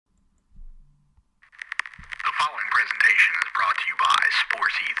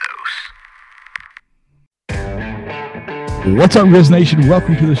What's up, Grizz Nation?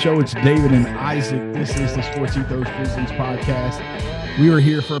 Welcome to the show. It's David and Isaac. This is the Sports Ethos Grizzlies podcast. We were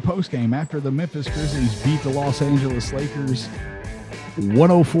here for a postgame after the Memphis Grizzlies beat the Los Angeles Lakers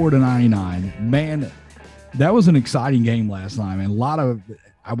 104-99. Man, that was an exciting game last night. Man,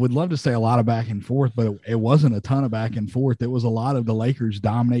 I would love to say a lot of back and forth, but it wasn't a ton of back and forth. It was a lot of the Lakers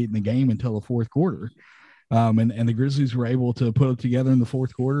dominating the game until the fourth quarter. And the Grizzlies were able to put it together in the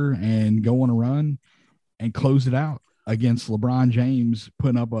fourth quarter and go on a run and close it out against LeBron James,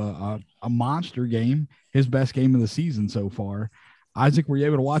 putting up a monster game, his best game of the season so far. Isaac, were you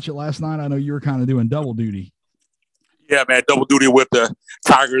able to watch it last night? I know you were kind of doing double duty. Yeah, man, double duty with the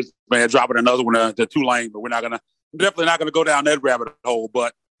Tigers, man, dropping another one to Tulane, but we're definitely not gonna go down that rabbit hole.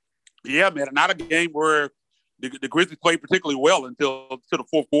 But yeah, man, not a game where the Grizzlies played particularly well until the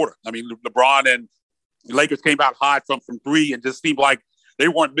fourth quarter. I mean, LeBron and the Lakers came out hot from three and just seemed like they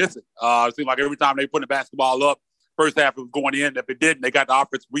weren't missing. It seemed like every time they put the basketball up, first half it was going in. If it didn't, they got the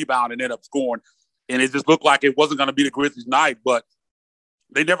offensive rebound and ended up scoring. And it just looked like it wasn't going to be the Grizzlies' night, but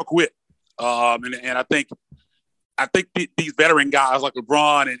they never quit. And I think these veteran guys like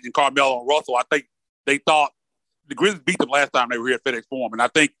LeBron and Carmelo and Russell, I think they thought the Grizzlies beat them last time they were here at FedEx Forum. And I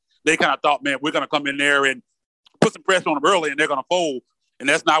think they kind of thought, man, we're going to come in there and put some pressure on them early and they're going to fold. And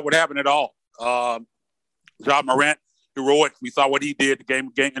that's not what happened at all. Ja Morant, heroic. We saw what he did the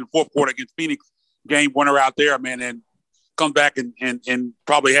game in the fourth quarter against Phoenix. Game winner out there, man, and comes back and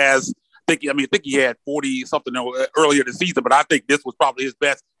probably has. I think he had 40 something earlier this season, but I think this was probably his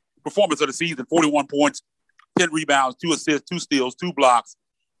best performance of the season. 41 points, 10 rebounds, 2 assists, 2 steals, 2 blocks.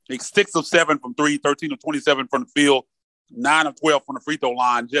 6 of 7 from 3, 13 of 27 from the field, 9 of 12 from the free throw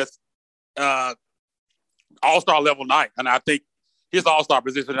line. Just all-star level night, and I think his all-star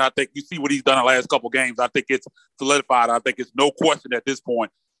position. And I think you see what he's done in the last couple of games. I think it's solidified. I think it's no question at this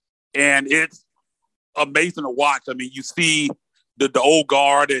point, and it's amazing to watch. I mean, you see the old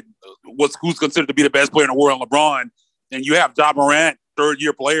guard and who's considered to be the best player in the world, LeBron, and you have Ja Morant,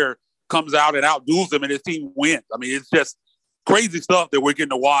 third-year player, comes out and outduels him, and his team wins. I mean, it's just crazy stuff that we're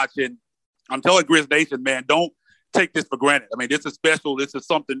getting to watch. And I'm telling Grizz Nation, man, don't take this for granted. I mean, this is special. This is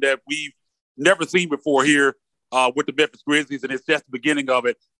something that we've never seen before here with the Memphis Grizzlies, and it's just the beginning of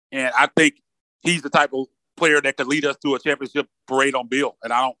it. And I think he's the type of player that could lead us to a championship parade on Bill.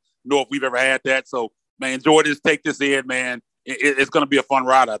 And I don't know if we've ever had that. So, man, enjoy this. Take this in, man. It's going to be a fun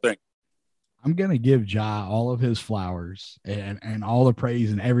ride, I think. I'm going to give Ja all of his flowers and all the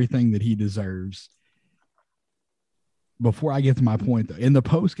praise and everything that he deserves. Before I get to my point, though, in the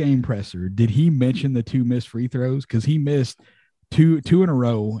post-game presser, did he mention the 2 missed free throws? Because he missed two in a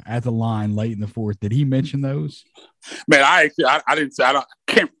row at the line late in the fourth. Did he mention those? Man, I didn't say. I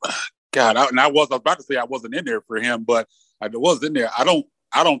was about to say I wasn't in there for him, but I was in there. I don't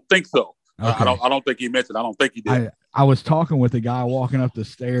think so. Okay. I don't think he mentioned. I don't think he did. I was talking with a guy walking up the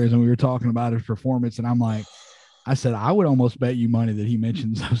stairs, and we were talking about his performance, and I said, I would almost bet you money that he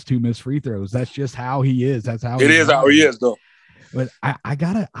mentions those 2 missed free throws. That's just how he is. That's how it is. How he is, though. But I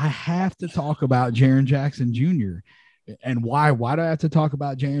have to talk about Jaren Jackson Jr. And why? Why do I have to talk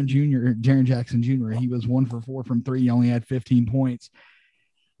about Jaren Jackson Jr.? He was 1 for 4 from 3. He only had 15 points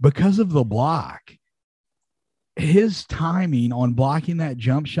because of the block. His timing on blocking that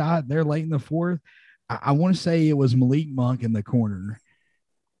jump shot there late in the fourth, I want to say it was Malik Monk in the corner.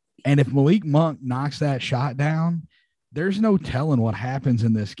 And if Malik Monk knocks that shot down, there's no telling what happens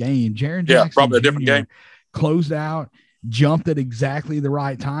in this game. Jaren Jackson probably a different game. Closed out, jumped at exactly the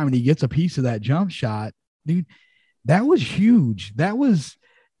right time, and he gets a piece of that jump shot. Dude, that was huge. That was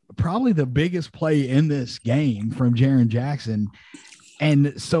probably the biggest play in this game from Jaren Jackson.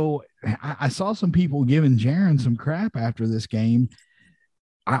 And so I saw some people giving Jaren some crap after this game.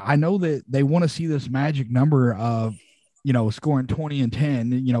 I know that they want to see this magic number of, scoring 20 and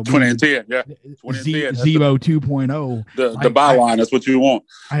 10, 20 and 10. Yeah. 20 and 10. Zebo 2.0. The byline. That's what you want.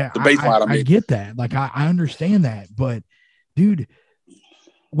 The baseline. I get that. Like, I understand that. But, dude,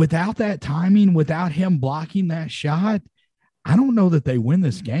 without that timing, without him blocking that shot, I don't know that they win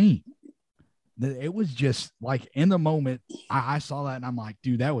this game. It was just like in the moment, I saw that and I'm like,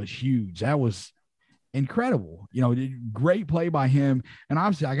 dude, that was huge. That was incredible. Great play by him. And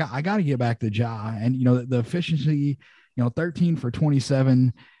obviously I got to get back to Ja and, the efficiency, 13 for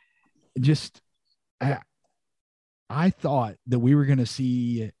 27. Just, I thought that we were going to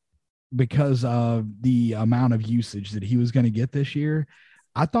see, because of the amount of usage that he was going to get this year,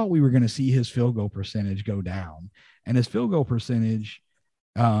 I thought we were going to see his field goal percentage go down. And his field goal percentage,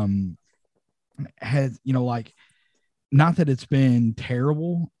 has, not that it's been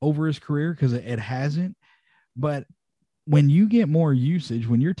terrible over his career, because it hasn't, but when you get more usage,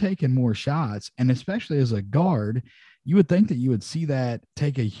 when you're taking more shots, and especially as a guard, you would think that you would see that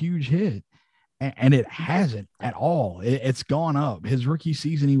take a huge hit, and it hasn't at all. It's gone up. His rookie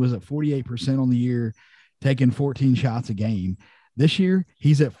season, he was at 48% on the year, taking 14 shots a game. This year,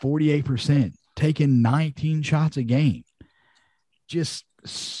 he's at 48%, taking 19 shots a game. Just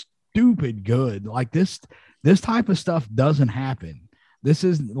stupid good. Like this type of stuff doesn't happen. This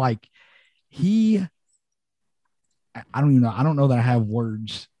is like I don't even know. I don't know that I have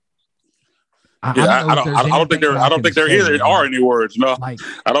words. I don't think there are any words. No, like,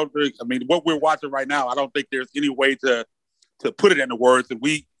 I don't think. I mean, what we're watching right now, I don't think there's any way to put it into words. And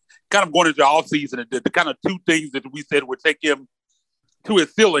we kind of going into the offseason, the kind of two things that we said would take him to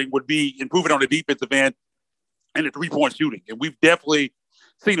his ceiling would be improving on the defensive end and the 3-point shooting. And we've definitely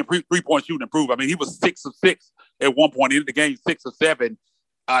seen a 3-point shooting improve. I mean, he was 6 of 6 at one point in the game, 6 of 7.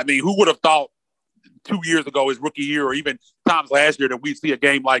 I mean, who would have thought 2 years ago, his rookie year, or even times last year, that we'd see a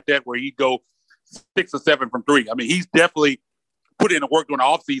game like that where he'd go 6 or 7 from 3. I mean, he's definitely put in the work during the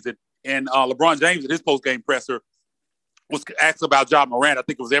offseason. And LeBron James, in his post-game presser, was asked about Ja Morant. I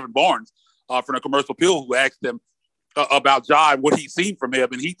think it was Evan Barnes from the Commercial Appeal who asked him about Ja and what he's seen from him.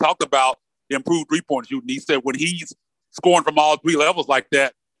 And he talked about the improved 3-point shooting. He said when he's scoring from all 3 levels like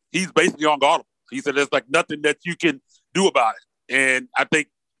that, he's basically unguardable. He said there's like nothing that you can do about it. And I think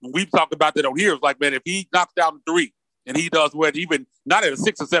we've talked about that on here. It's like, man, if he knocks down the 3 and he does what, even not at a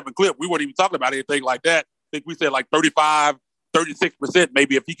 6 or 7 clip, we weren't even talking about anything like that. I think we said like 35, 36%.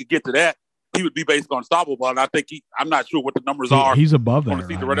 Maybe if he could get to that, he would be basically unstoppable. And I think I'm not sure what the numbers are. He's above that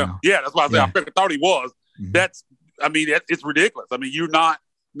right now. Yeah, that's why I said I thought he was. Mm-hmm. It's ridiculous. I mean, you're not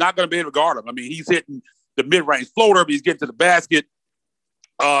going to be able to guard him. I mean, he's hitting the mid-range floater, but he's getting to the basket.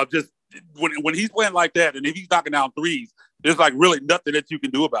 Just when he's playing like that, and if he's knocking down threes, there's like really nothing that you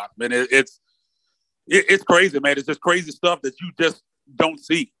can do about him. And it's crazy, man. It's just crazy stuff that you just don't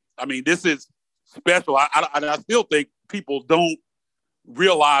see. I mean, this is special. I still think people don't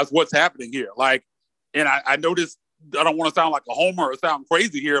realize what's happening here. Like, and I know this, I don't want to sound like a homer or sound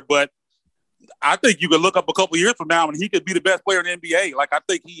crazy here, but I think you could look up a couple of years from now and he could be the best player in the NBA. Like, I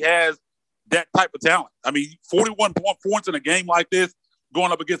think he has that type of talent. I mean, 41 points in a game like this,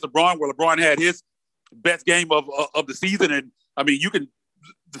 going up against LeBron, where LeBron had his best game of the season. And, I mean, you can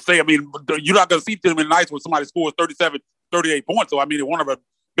say, I mean, you're not going to see too many nights when somebody scores 37, 38 points. So, I mean, one of the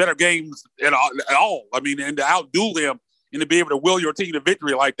better games at all. I mean, and to outdo him and to be able to will your team to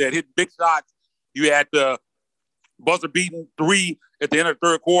victory like that, hitting big shots. You had the buzzer-beating 3 at the end of the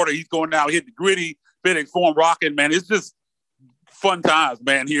third quarter. He's going down, hitting the gritty, Phoenix form rocking, man. It's just fun times,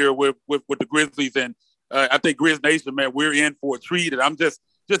 man, here with the Grizzlies. And I think Grizz Nation, man, we're in for a treat. And I'm just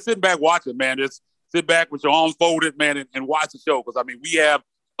sitting back watching, man. Just sit back with your arms folded, man, and watch the show. Because, I mean, we have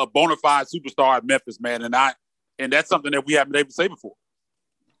a bona fide superstar at Memphis, man. And that's something that we haven't been able to say before.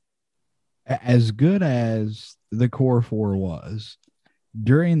 As good as the core 4 was,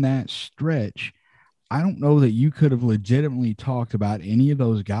 during that stretch, I don't know that you could have legitimately talked about any of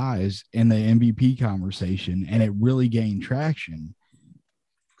those guys in the MVP conversation and it really gained traction.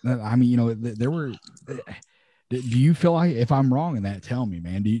 I mean, you know, there were – do you feel like – if I'm wrong in that, tell me,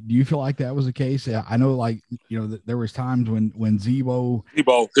 man. Do you feel like that was the case? I know, like, you know, there was times when Z-Bo,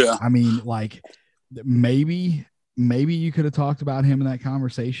 yeah. I mean, like, maybe you could have talked about him in that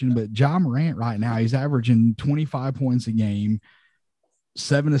conversation, but Ja Morant right now, he's averaging 25 points a game,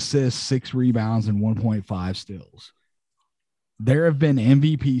 7 assists, 6 rebounds, and 1.5 steals. There have been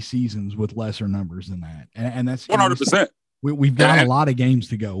MVP seasons with lesser numbers than that. And that's 100%. We've got a lot of games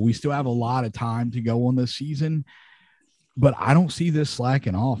to go. We still have a lot of time to go on this season, but I don't see this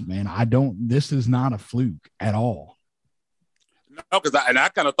slacking off, man. This is not a fluke at all. No, because I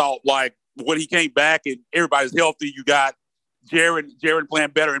kind of thought, like, when he came back and everybody's healthy, you got Jaren playing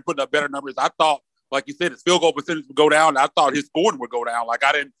better and putting up better numbers. I thought, like you said, his field goal percentage would go down. I thought his scoring would go down. Like,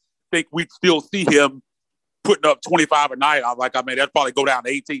 I didn't think we'd still see him putting up 25 a night. I was like, I mean, that'd probably go down to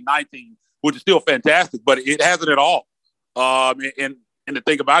 18, 19, which is still fantastic, but it hasn't at all. And the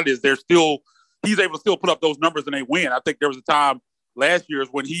thing about it is he's able to still put up those numbers and they win. I think there was a time last year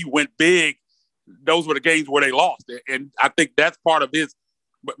when he went big, those were the games where they lost. And I think that's part of his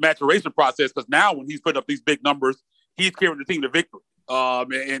maturation process, because now when he's putting up these big numbers, he's carrying the team to victory.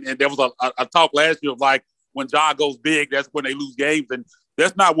 And there was a talk last year of, like, when Ja goes big, that's when they lose games. And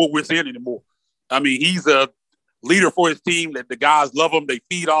that's not what we're seeing anymore. I mean, he's a leader for his team, that the guys love him. They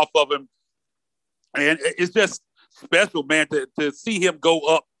feed off of him. And it's just special, man, to see him go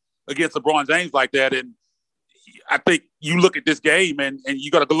up against LeBron James like that. And I think you look at this game and you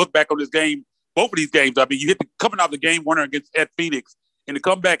got to look back on this game, both of these games. I mean, you coming out the game winner against Ed Phoenix and to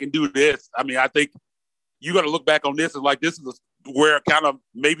come back and do this. I mean, I think you got to look back on this and, like, this is where kind of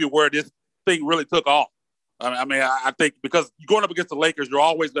maybe where this thing really took off. I think because going up against the Lakers, you're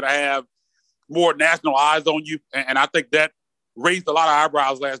always going to have more national eyes on you. And I think that raised a lot of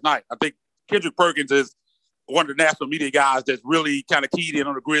eyebrows last night. I think Kendrick Perkins is one of the national media guys that's really kind of keyed in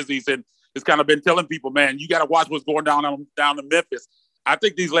on the Grizzlies and has kind of been telling people, man, you got to watch what's going down in Memphis. I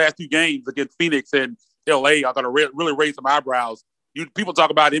think these last two games against Phoenix and LA are going to really raise some eyebrows. People talk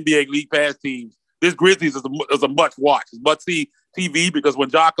about NBA League Pass teams. This Grizzlies is a much watch. It's much see TV because when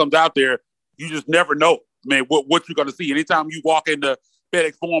Ja comes out there, you just never know, man, what you're going to see. Anytime you walk into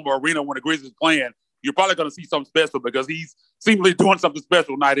FedEx Forum or Arena when the Grizzlies playing, you're probably going to see something special because he's seemingly doing something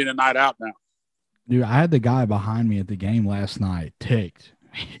special night in and night out now. Dude, I had the guy behind me at the game last night ticked.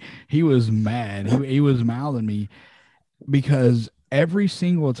 He was mad. He was mouthing me because every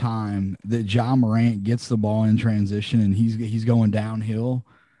single time that Ja Morant gets the ball in transition and he's going downhill,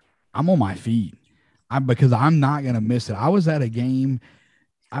 I'm on my feet. Because I'm not going to miss it. I was at a game.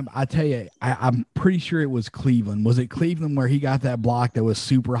 I tell you, I'm pretty sure it was Cleveland. Was it Cleveland where he got that block that was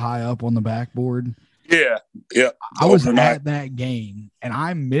super high up on the backboard? Yeah. I was at that game, and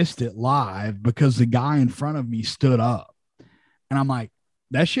I missed it live because the guy in front of me stood up. And I'm like,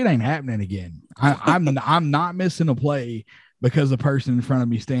 that shit ain't happening again. I'm not missing a play because the person in front of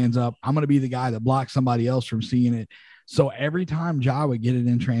me stands up. I'm going to be the guy that blocks somebody else from seeing it. So every time Ja would get it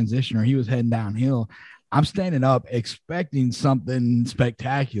in transition or he was heading downhill, I'm standing up expecting something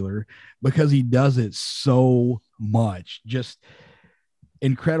spectacular because he does it so much. Just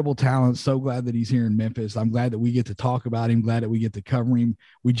incredible talent. So glad that he's here in Memphis. I'm glad that we get to talk about him. Glad that we get to cover him.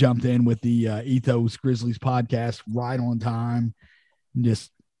 We jumped in with the Ethos Grizzlies podcast right on time.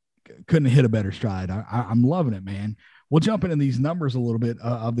 Just couldn't hit a better stride. I'm loving it, man. We'll jump into these numbers a little bit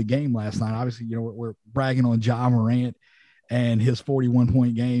of the game last night. Obviously, we're bragging on Ja Morant and his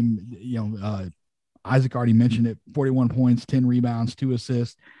 41-point game. Isaac already mentioned it, 41 points, 10 rebounds, 2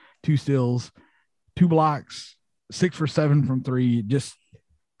 assists, 2 steals, 2 blocks, 6 for 7 from 3, just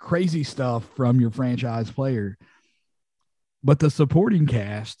crazy stuff from your franchise player. But the supporting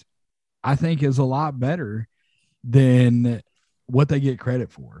cast, I think, is a lot better than what they get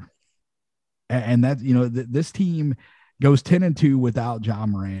credit for. And that's, this team goes 10-2 without Ja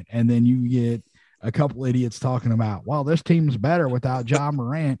Morant. And then you get a couple idiots talking about, well, this team's better without Ja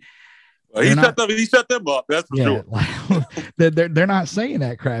Morant. He set them up. That's for sure. They're not saying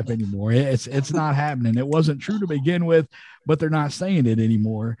that crap anymore. It's not happening. It wasn't true to begin with, but they're not saying it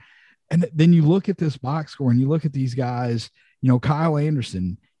anymore. And then you look at this box score and you look at these guys, Kyle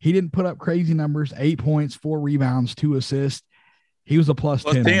Anderson, he didn't put up crazy numbers, 8 points, 4 rebounds, 2 assists. He was a plus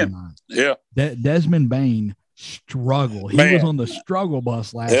 10. Yeah. Desmond Bane struggled. He was on the struggle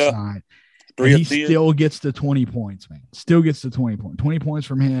bus last night. And he still gets to 20 points, man. Still gets to 20 points. 20 points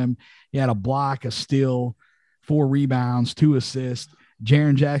from him. He had a block, a steal, 4 rebounds, 2 assists.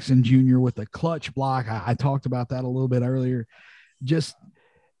 Jaren Jackson Jr. with a clutch block. I talked about that a little bit earlier. Just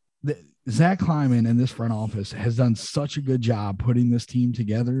Zach Kleiman and this front office has done such a good job putting this team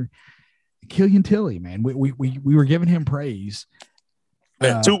together. Killian Tilly, man, we were giving him praise.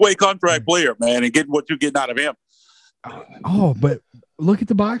 Two-way contract player, man, and getting what you're getting out of him. But look at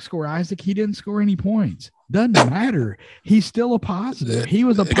the box score, Isaac. He didn't score any points. Doesn't matter. He's still a positive. He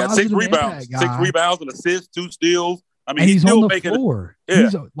was a positive. 6 rebounds, 6 rebounds, an assist, 2 steals. I mean, and he's still on the floor.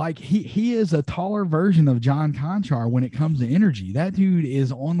 Yeah. He is a taller version of John Conchar when it comes to energy. That dude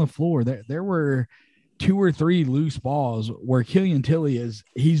is on the floor. There were 2 or 3 loose balls where Killian Tilly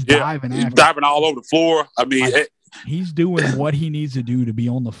he's diving after. He's diving all over the floor. I mean, he's doing what he needs to do to be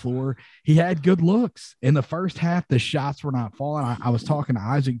on the floor. He had good looks in the first half. The shots were not falling. I was talking to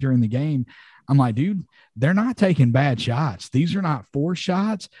Isaac during the game. I'm like, dude, they're not taking bad shots. These are not forced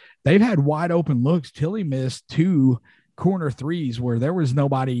shots. They've had wide open looks. Tilly missed 2 corner threes where there was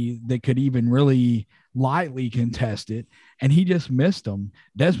nobody that could even really lightly contest it, and he just missed them.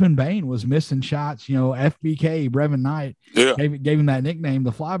 Desmond Bane was missing shots. FBK, Brevin Knight, gave him that nickname,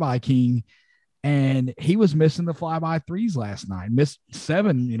 the Flyby King, and he was missing the flyby threes last night. Missed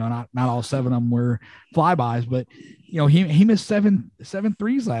 7. Not all 7 of them were flybys, but he missed 7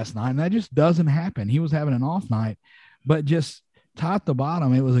 threes last night, and that just doesn't happen. He was having an off night, but just top to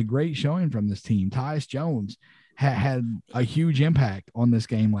bottom, it was a great showing from this team. Tyus Jones had a huge impact on this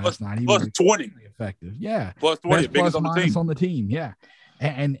game last night. He was 20 effective. Yeah. Plus 20, plus minus on the team. Yeah.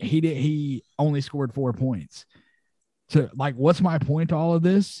 And he only scored 4 points. So what's my point to all of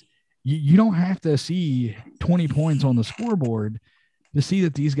this? You don't have to see 20 points on the scoreboard to see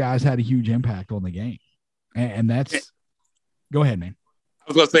that these guys had a huge impact on the game. And that's go ahead, man.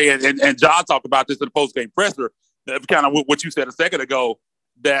 I was going to say, and John talked about this in the post-game presser, kind of what you said a second ago,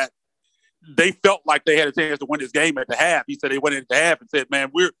 that they felt like they had a chance to win this game at the half. He said they went into the half and said, man,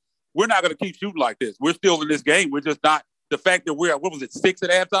 we're we're not going to keep shooting like this. We're still in this game. We're just not. The fact that we're, what was it, 6 at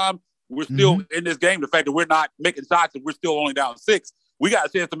halftime? We're still in this game. The fact that we're not making shots and we're still only down 6, we got a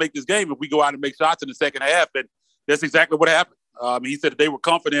chance to make this game if we go out and make shots in the second half. And that's exactly what happened. He said that they were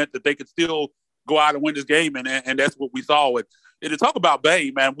confident that they could still go out and win this game, and that's what we saw. And to talk about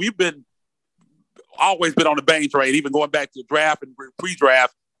Bane, man, we've always been on the Bane trade, even going back to the draft and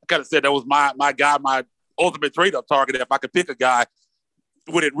pre-draft. I kind of said that was my guy, my ultimate trade-up target if I could pick a guy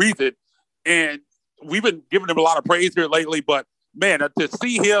within reason. And we've been giving him a lot of praise here lately, but, man, to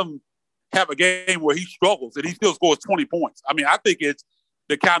see him have a game where he struggles and he still scores 20 points, I mean, I think it's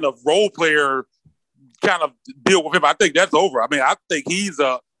the kind of role player kind of deal with him. I think that's over. I mean, I think he's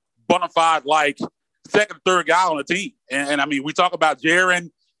a bona fide, like, second, third guy on the team. And I mean, we talk about Jaren,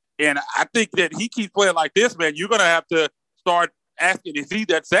 and I think that he keeps playing like this, man. You're going to have to start asking, is he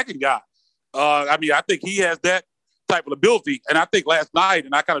that second guy? I mean, I think he has that type of ability. And I think last night,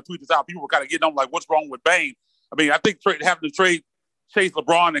 and I kind of tweeted this out, people were kind of getting on like, what's wrong with Bane? I mean, I think having to trade Chase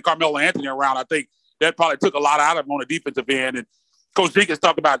LeBron and Carmelo Anthony around, I think that probably took a lot out of him on the defensive end. And Coach Jenkins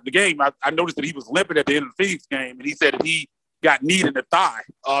talked about the game. I noticed that he was limping at the end of the Phoenix game, and he said that he got knee in the thigh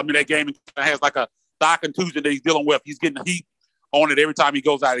in that game, and has like a thigh contusion that he's dealing with. He's getting heat on it every time he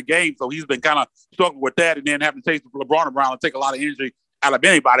goes out of the game, so he's been kind of struggling with that, and then having to chase LeBron around and take a lot of injury out of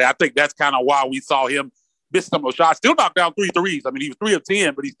anybody. I think that's kind of why we saw him miss some of those shots. Still knocked down 3 threes. I mean, he was 3 of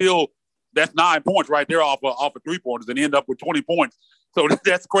 10, but he still, that's 9 points right there off of 3-pointers, and end up with 20 points. So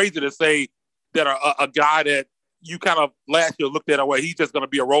that's crazy to say that a guy that you kind of last year looked at away, he's just going to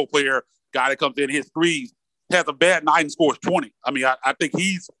be a role player, guy that comes in, hits threes, has a bad night and scores 20. I mean, I think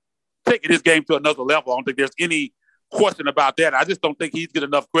he's taking his game to another level. I don't think there's any question about that. I just don't think he's getting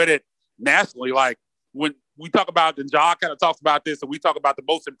enough credit nationally. Like when we talk about, and Ja kind of talks about this, and we talk about the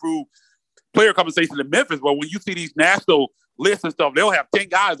most improved player conversation in Memphis, but when you see these national lists and stuff, they'll have 10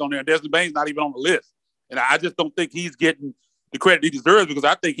 guys on there, and Desmond Bane's not even on the list. And I just don't think he's getting the credit he deserves, because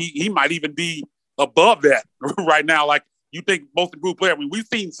I think he might even be above that right now. Like, you think most improved player. I mean, we've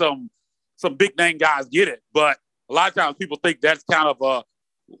seen some big name guys get it, but a lot of times people think that's kind of a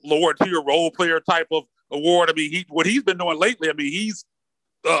lower tier role player type of award. I mean, what he's been doing lately, I mean, he's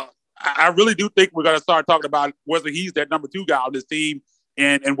I really do think we're going to start talking about whether he's that number 2 guy on this team,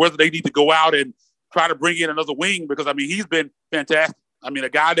 and whether they need to go out and try to bring in another wing, because, I mean, he's been fantastic. I mean, a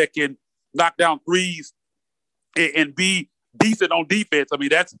guy that can knock down threes and be decent on defense. I mean,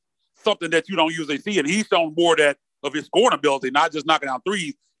 that's something that you don't usually see, and he's shown more of his scoring ability, not just knocking down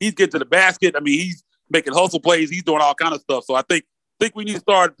threes. He's getting to the basket. I mean, he's making hustle plays. He's doing all kind of stuff. So I think people need to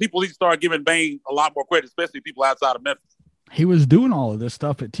start giving Bane a lot more credit, especially people outside of Memphis. He was doing all of this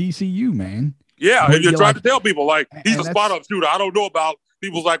stuff at TCU, man. Yeah, and you're trying to tell people, like, he's a spot-up shooter. I don't know about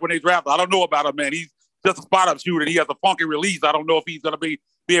people's, like, when they draft him. I don't know about him, man. He's just a spot-up shooter. He has a funky release. I don't know if he's going to be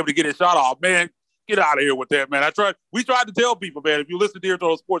able to get his shot off. Man, get out of here with that, man. We tried to tell people, man, if you listen to the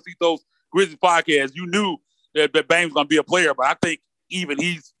Those Sports Ethos Grizzlies podcast, you knew that Bane was going to be a player, but I think even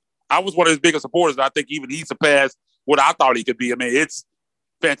I was one of his biggest supporters, and I think even he surpassed what I thought he could be. I mean, it's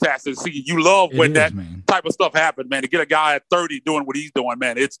fantastic to see. You love when that type of stuff happens, man. To get a guy at 30 doing what he's doing,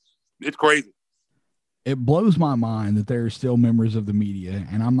 man, it's crazy. It blows my mind that there are still members of the media,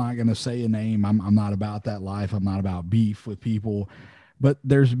 and I'm not going to say a name. I'm not about that life. I'm not about beef with people, but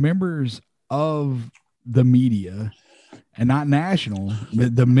there's members of the media, and not national,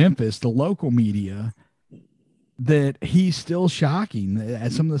 but the Memphis, the local media, that he's still shocking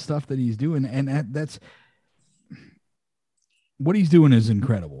at some of the stuff that he's doing. And that's what he's doing is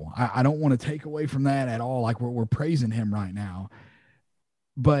incredible. I don't want to take away from that at all. Like we're praising him right now,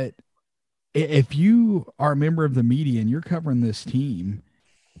 but if you are a member of the media and you're covering this team,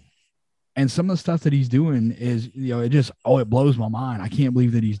 and some of the stuff that he's doing is, it blows my mind. I can't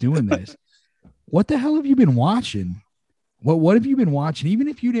believe that he's doing this. What the hell have you been watching? What have you been watching? Even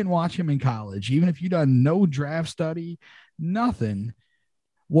if you didn't watch him in college, even if you done no draft study, nothing.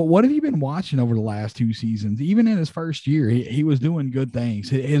 What have you been watching over the last 2 seasons? Even in his first year, he was doing good things.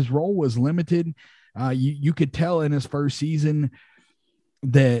 His role was limited. You could tell in his first season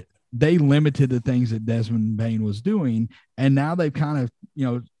that they limited the things that Desmond Bane was doing. And now they've kind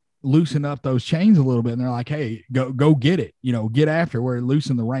of, loosened up those chains a little bit. And they're like, hey, go get it, get after where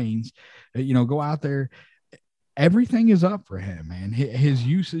loosen the reins, go out there. Everything is up for him, man. His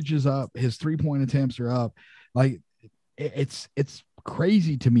usage is up. His 3-point attempts are up. Like it's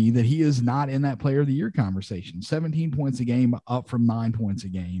crazy to me that he is not in that player of the year conversation. 17 points a game, up from 9 points a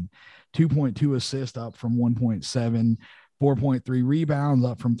game, 2.2 assists, up from 1.7, 4.3 rebounds,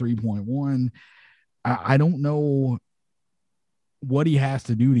 up from 3.1. I don't know what he has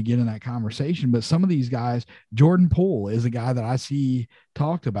to do to get in that conversation. But some of these guys, Jordan Poole is a guy that I see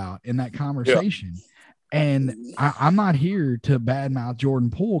talked about in that conversation. Yeah. And I'm not here to badmouth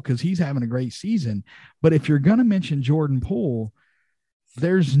Jordan Poole because he's having a great season. But if you're going to mention Jordan Poole,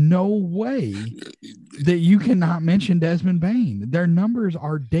 there's no way that you cannot mention Desmond Bane. Their numbers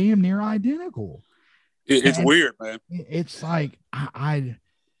are damn near identical. It's weird, man. It's like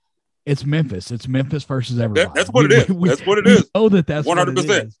it's Memphis. It's Memphis versus everybody. That's what it is. That's what it is. Oh, that's 100%. What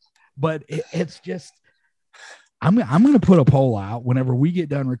it is. But it's just. I'm going to put a poll out whenever we get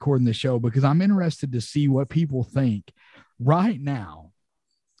done recording the show because I'm interested to see what people think right now,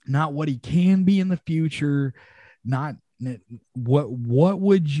 not what he can be in the future, not what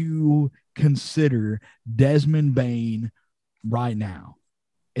would you consider Desmond Bane right now?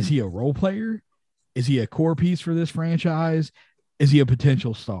 Is he a role player? Is he a core piece for this franchise? Is he a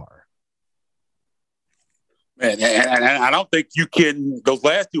potential star? Man, and I don't think you can, those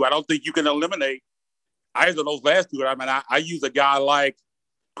last two, I don't think you can eliminate either of those last two. I mean, I use a guy like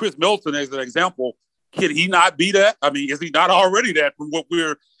Chris Middleton as an example. Can he not be that? I mean, is he not already that from what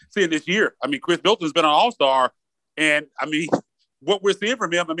we're seeing this year? I mean, Chris Middleton's been an all-star, and, I mean, what we're seeing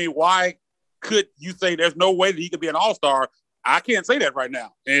from him, I mean, why could you say there's no way that he could be an all-star? I can't say that right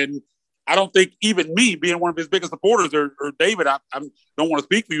now. And I don't think even me, being one of his biggest supporters, or David, I don't want to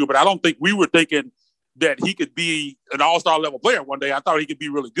speak for you, but I don't think we were thinking that he could be an all-star level player one day. I thought he could be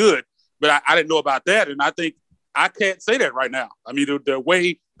really good. But I didn't know about that, and I think I can't say that right now. I mean, the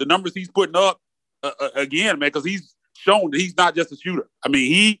way the numbers he's putting up, again, man, because he's shown that he's not just a shooter. I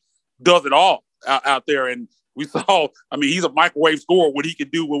mean, he does it all out there, and we saw. I mean, he's a microwave scorer. What he can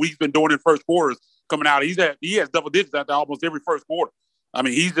do, what he's been doing in first quarters coming out. He has double digits out there almost every first quarter. I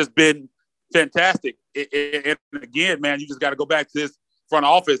mean, he's just been fantastic. And again, man, you just got to go back to this front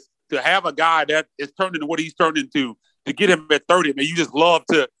office to have a guy that is turned into what he's turned into. To get him at 30, man, you just love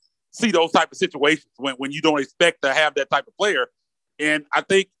to see those type of situations when you don't expect to have that type of player. And I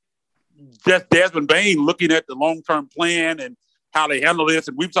think just Desmond Bane looking at the long-term plan and how they handle this,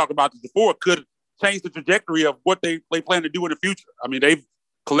 and we've talked about this before, could change the trajectory of what they plan to do in the future. I mean, they've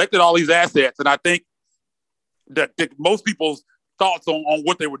collected all these assets, and I think that most people's thoughts on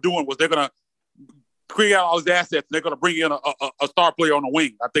what they were doing was they're going to create all these assets and they're going to bring in a star player on the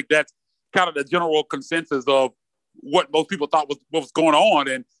wing. I think that's kind of the general consensus of what most people thought was what was going on.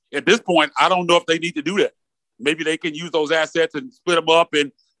 And at this point, I don't know if they need to do that. Maybe they can use those assets and split them up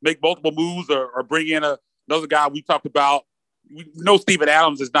and make multiple moves or bring in another guy we talked about. We know Steven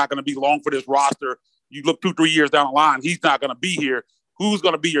Adams is not going to be long for this roster. You look 2-3 years down the line, he's not going to be here. Who's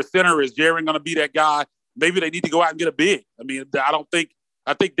going to be your center? Is Jaren going to be that guy? Maybe they need to go out and get a big. I mean,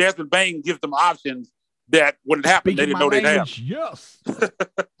 I think Desmond Bane gives them options that when it happened, they didn't know they'd have. Yes.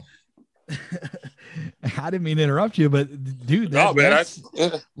 I didn't mean to interrupt you, but dude, that's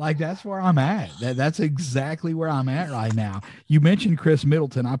where I'm at. That's exactly where I'm at right now. You mentioned Chris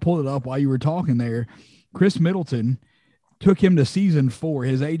Middleton. I pulled it up while you were talking there. Chris Middleton took him to season 4,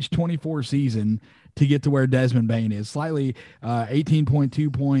 his age 24 season, to get to where Desmond Bane is. Slightly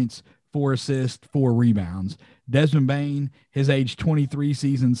 18.2 points, 4 assists, 4 rebounds. Desmond Bane, his age 23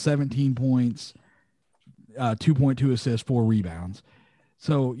 season, 17 points, 2.2 assists, 4 rebounds.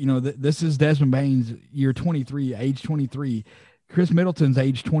 So, you know, this is Desmond Bane's year 23, age 23. Chris Middleton's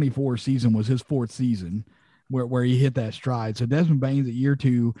age 24 season was his 4th season where he hit that stride. So Desmond Bane's at year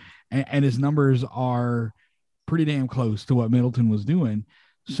 2, and his numbers are pretty damn close to what Middleton was doing.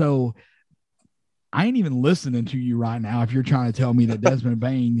 So I ain't even listening to you right now if you're trying to tell me that Desmond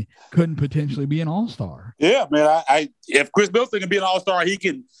Bane couldn't potentially be an all-star. Yeah, man. If Chris Middleton can be an all-star, he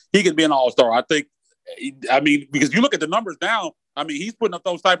can be an all-star. I think. I mean, because you look at the numbers now. I mean, he's putting up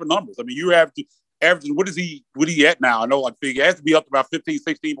those type of numbers. I mean, you have to averaging. What is he at now? I know, like, he has to be up to about 15,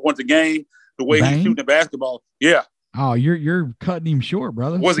 16 points a game. The way he's shooting the basketball. Yeah. Oh, you're cutting him short,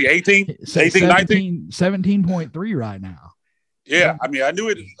 brother. Was he 18? 18, 19? 17.3 right now. Yeah, I mean, I knew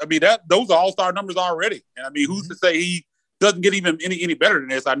it. I mean, those are all-star numbers already. And I mean, who's to say he doesn't get even any better than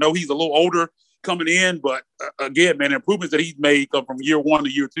this? I know he's a little older coming in, but again, man, improvements that he's made come from year 1 to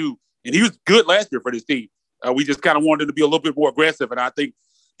year 2. And he was good last year for this team. We just kind of wanted to be a little bit more aggressive, and I think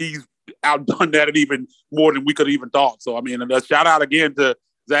he's outdone that and even more than we could have even thought. So, I mean, a shout out again to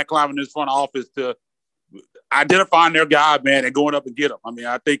Zach Kleiman in his front office to identifying their guy, man, and going up and get him. I mean,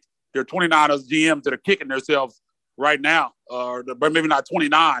 I think there are 29 of GMs that are kicking themselves right now, or maybe not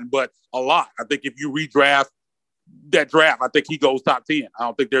 29, but a lot. I think if you redraft that draft, I think he goes top 10. I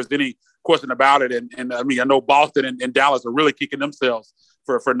don't think there's any question about it. And I mean, I know Boston and Dallas are really kicking themselves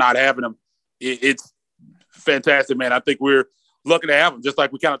for not having him. It's fantastic, man. I think we're lucky to have him. Just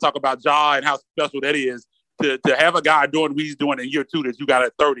like we kind of talk about Ja and how special that is to have a guy doing what he's doing in year 2 that you got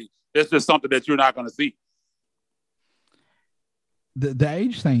at 30, that's just something that you're not going to see. The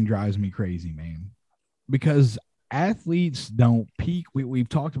age thing drives me crazy, man, because athletes don't peak. We've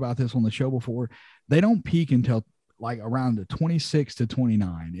talked about this on the show before. They don't peak until like around the 26 to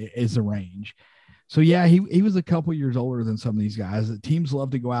 29 is the range. So yeah, he was a couple years older than some of these guys. The teams love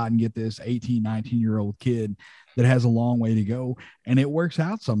to go out and get this 18, 19-year-old kid that has a long way to go. And it works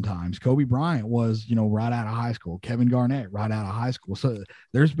out sometimes. Kobe Bryant was, right out of high school. Kevin Garnett, right out of high school. So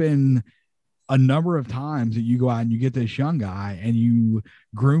there's been a number of times that you go out and you get this young guy and you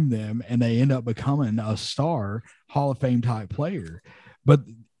groom them and they end up becoming a star, Hall of Fame type player. But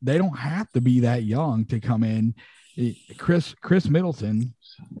they don't have to be that young to come in. Chris Middleton,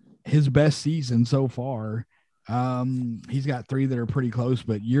 his best season so far, he's got 3 that are pretty close,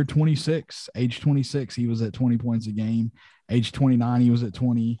 but age 26, he was at 20 points a game. Age 29, he was at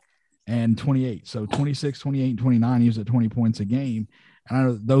 20 and 28. So 26, 28, and 29, he was at 20 points a game. And I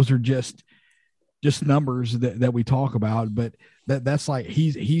know those are just numbers that we talk about, but that's like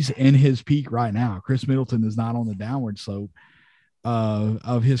he's in his peak right now. Chris Middleton is not on the downward slope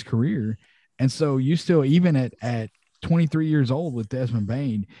of his career. And so you still, even at 23 years old with Desmond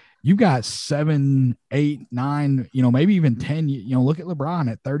Bane, you got 7, 8, 9, maybe even 10. Look at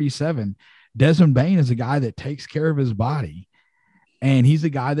LeBron at 37. Desmond Bane is a guy that takes care of his body, and he's a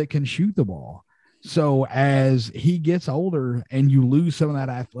guy that can shoot the ball. So as he gets older and you lose some of that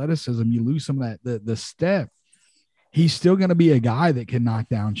athleticism, you lose some of that the step, he's still going to be a guy that can knock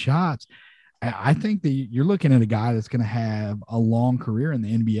down shots. I think that you're looking at a guy that's going to have a long career in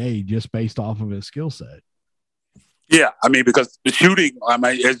the NBA just based off of his skill set. Yeah, I mean, because the shooting,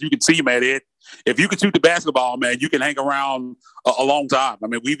 as you can see, man, if you can shoot the basketball, man, you can hang around a long time. I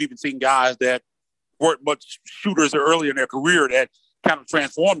mean, we've even seen guys that weren't much shooters early in their career that kind of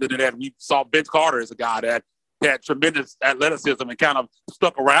transformed into that. We saw Vince Carter as a guy that had tremendous athleticism and kind of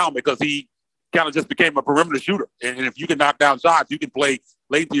stuck around because he kind of just became a perimeter shooter. And if you can knock down shots, you can play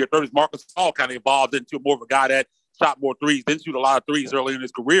late into your 30s. Marcus Gasol kind of evolved into more of a guy that shot more threes, didn't shoot a lot of threes early in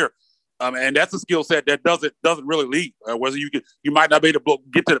his career. And that's a skill set that doesn't really leave. Whether you might not be able to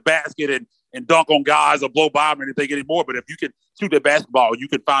get to the basket and dunk on guys or blow by them or anything anymore. But if you can shoot the basketball, you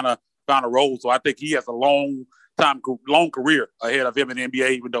can find a role. So I think he has a long career ahead of him in the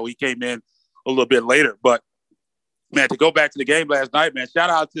NBA, even though he came in a little bit later. But man, to go back to the game last night, man,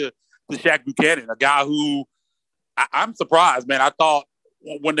 shout out to Shaq Buchanan, a guy who I'm surprised, man. I thought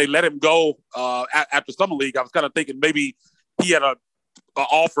when they let him go after Summer League, I was kind of thinking maybe he had an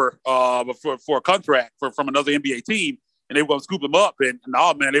offer for a contract from another NBA team, and they were going to scoop him up. And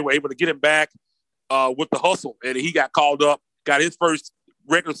oh, man, they were able to get him back with the hustle. And he got called up, got his first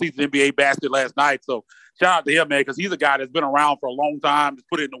regular season NBA basket last night. So shout out to him, man, because he's a guy that's been around for a long time, just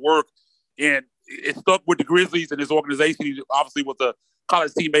put in the work, and it stuck with the Grizzlies and his organization. He obviously was a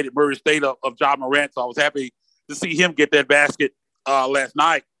college teammate at Murray State of Ja Morant, so I was happy to see him get that basket last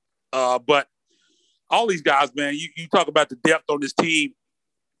night. But all these guys, man, you talk about the depth on this team,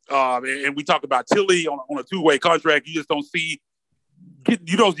 and we talk about Tilly on a two-way contract. You just don't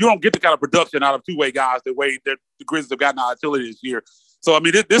you don't get the kind of production out of two-way guys the way that the Grizzlies have gotten out of Tilly this year. So, I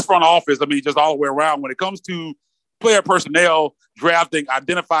mean, this front office, I mean, just all the way around, when it comes to player personnel, drafting,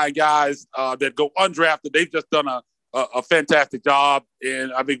 identifying guys that go undrafted, they've just done a fantastic job.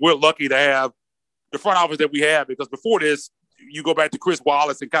 And I think we're lucky to have the front office that we have, because before this, you go back to Chris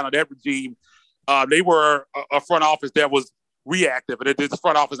Wallace and kind of that regime, they were a front office that was reactive. And this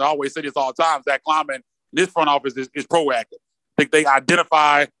front office, I always say this all the time, Zach Kleiman, this front office is proactive. I think they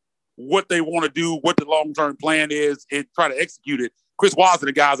identify what they want to do, what the long-term plan is, and try to execute it. Chris Wallace and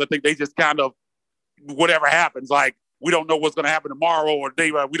the guys, I think they just kind of, whatever happens, like, we don't know what's going to happen tomorrow, or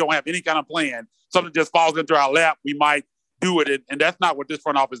we don't have any kind of plan. Something just falls into our lap, we might do it. And that's not what this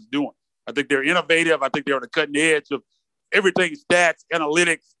front office is doing. I think they're innovative. I think they're on the cutting edge of everything, stats,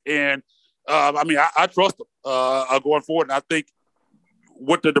 analytics. And I mean, I trust them going forward. And I think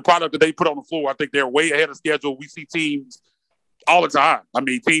what the product that they put on the floor, I think they're way ahead of schedule. We see teams all the time. I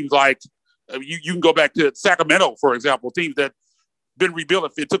mean, teams like you can go back to Sacramento, for example, teams that been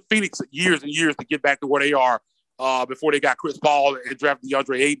rebuilding. It took Phoenix years and years to get back to where they are before they got Chris Paul and drafted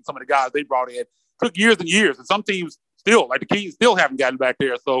DeAndre Ayton, some of the guys they brought in. Took years and years. And some teams still, like the Kings, still haven't gotten back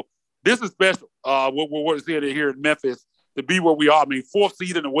there. So this is special. What we're seeing here in Memphis to be where we are. I mean, 4th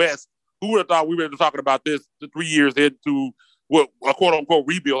seed in the West. Who would have thought we were talking about this 3 years into what a quote-unquote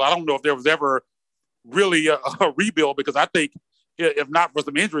rebuild? I don't know if there was ever really a rebuild, because I think if not for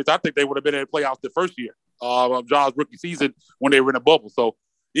some injuries, I think they would have been in the playoffs the first year of Ja's rookie season when they were in a bubble. So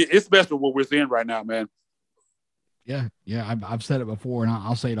it's special what we're seeing right now, man. Yeah. I've said it before, and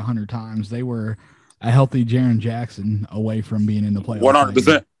I'll say it 100 times. They were a healthy Jaren Jackson away from being in the playoffs.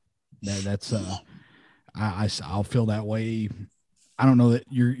 100%. That's I'll feel that way. I don't know that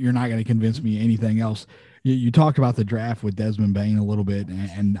you're not going to convince me anything else. You talked about the draft with Desmond Bane a little bit,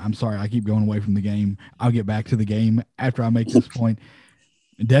 and I'm sorry I keep going away from the game. I'll get back to the game after I make this point.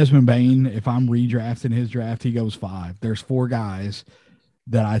 Desmond Bane, if I'm redrafting his draft, he goes 5. There's 4 guys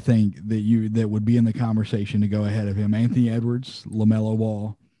that I think that would be in the conversation to go ahead of him: Anthony Edwards, LaMelo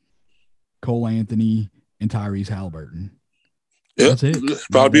Ball, Cole Anthony, and Tyrese Halliburton. Yeah, that's it.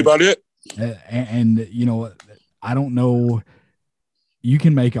 Probably about it. And you know, I don't know. You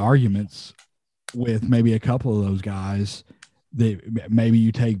can make arguments with maybe a couple of those guys that maybe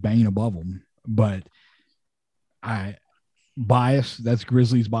you take Bane above them, but that's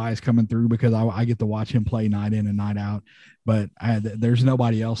Grizzlies bias coming through because I get to watch him play night in and night out, but there's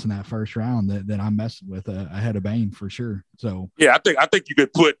nobody else in that first round that I'm messing with ahead of Bane for sure. So yeah, I think you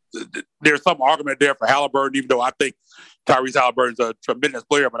could put there's some argument there for Halliburton, even though I think Tyrese Halliburton's a tremendous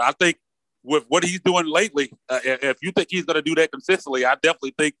player, but I think with what he's doing lately, if you think he's going to do that consistently, I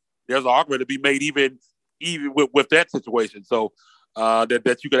definitely think there's an argument to be made even with that situation. So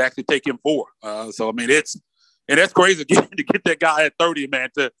that you could actually take him for. So I mean, that's crazy to get that guy at 30, man.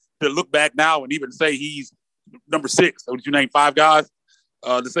 To look back now and even say he's number 6. So did you name 5 guys?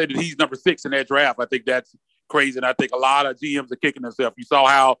 To say that he's number 6 in that draft, I think that's crazy. And I think a lot of GMs are kicking themselves. You saw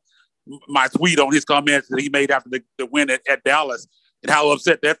how my tweet on his comments that he made after the win at Dallas and how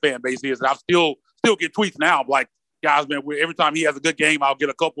upset that fan base is. And I still get tweets now. I'm like, guys, man, every time he has a good game, I'll get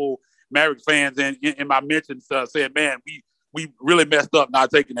a couple Mavericks fans in my mentions saying, man, we really messed up not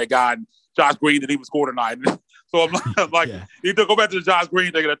taking that guy. And Josh Green didn't even score tonight. So I'm like, yeah. You go back to the Josh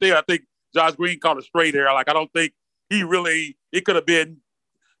Green thing. I think Josh Green caught a straight there. Like, I don't think it could have been,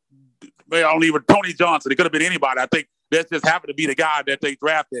 I don't even Tony Johnson. It could have been anybody. I think that just happened to be the guy that they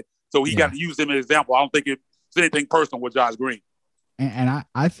drafted. So he got to use him as an example. I don't think it's anything personal with Josh Green. And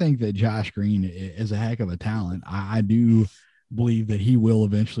I think that Josh Green is a heck of a talent. I do believe that he will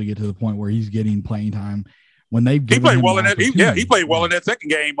eventually get to the point where he's getting playing time. When he played well in that. He played well in that second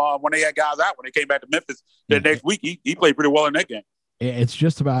game when they had guys out. When they came back to Memphis next week, he played pretty well in that game. It's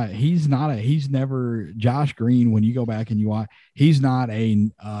just about he's never Josh Green. When you go back and you watch, he's not a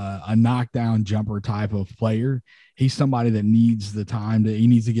knockdown jumper type of player. He's somebody that needs the time he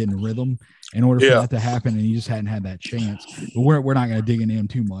needs to get in rhythm in order for that to happen. And he just hadn't had that chance. But we're not going to dig into him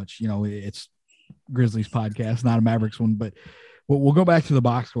too much. You know, it's Grizzlies podcast, not a Mavericks one, but. We'll go back to the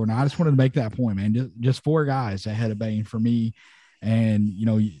box score. Now, I just wanted to make that point, man. Just 4 guys ahead of Bane for me. And, you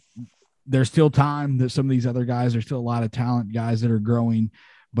know, there's still time that some of these other guys, there's still a lot of talent guys that are growing.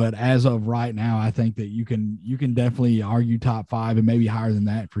 But as of right now, I think that you can definitely argue top 5 and maybe higher than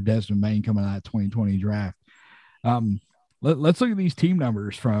that for Desmond Bane coming out of that 2020 draft. Let's look at these team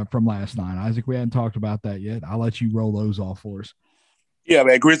numbers from last night. Isaac, we hadn't talked about that yet. I'll let you roll those off for us. Yeah,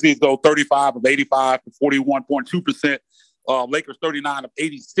 man. Grizzlies go 35 of 85 for 41.2%. Lakers 39 of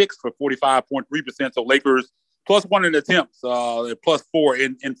 86 for 45.3%. So Lakers +1 in attempts,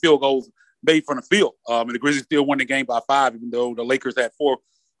 +4 in field goals made from the field. And the Grizzlies still won the game by 5, even though the Lakers had four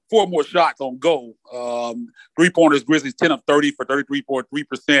more shots on goal. 3-pointers, Grizzlies 10 of 30 for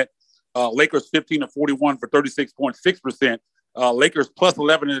 33.3%. Lakers 15 of 41 for 36.6%. Lakers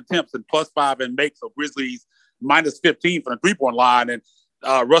 +11 in attempts and +5 in makes. So Grizzlies -15 from the 3-point line. And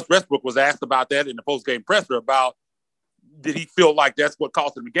Russ Westbrook was asked about that in the post-game presser about did he feel like that's what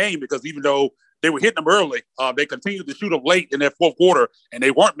cost him the game? Because even though they were hitting them early, they continued to shoot them late in that fourth quarter, and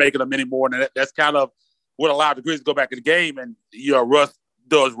they weren't making them anymore. And that's kind of what allowed the Grizzlies to go back in the game. And Russ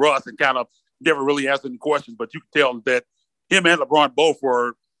does Russ and kind of never really answered any questions. But you can tell that him and LeBron both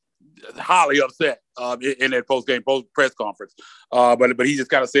were highly upset in that post-game press conference. But he just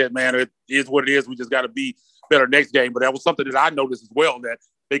kind of said, man, it is what it is. We just got to be better next game. But that was something that I noticed as well, that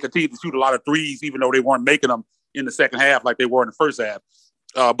they continued to shoot a lot of threes, even though they weren't making them in the second half like they were in the first half.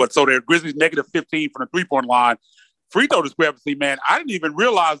 But so they're Grizzlies -15 from the 3-point line. Free throw discrepancy, man, I didn't even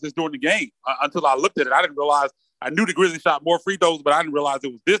realize this during the game until I looked at it. I didn't realize I knew the Grizzlies shot more free throws, but I didn't realize it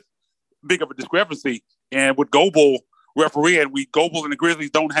was this big of a discrepancy. And with Goebel refereeing, Goebel and the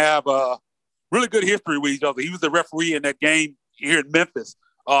Grizzlies don't have a really good history with each other. He was the referee in that game here in Memphis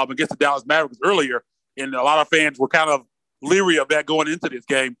against the Dallas Mavericks earlier, and a lot of fans were kind of leery of that going into this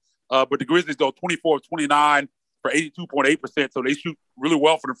game. But the Grizzlies go 24 of 29 for 82.8%, so they shoot really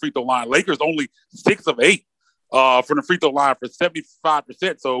well from the free throw line. Lakers only 6 of 8 from the free throw line for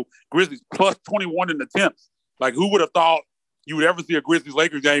 75%. So Grizzlies +21 in attempts. Like, who would have thought you would ever see a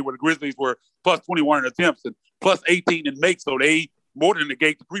Grizzlies-Lakers game where the Grizzlies were +21 in attempts and +18 in makes? So they more than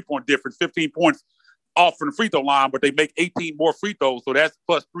negate the 3-point difference, 15 points off from the free throw line, but they make 18 more free throws. So that's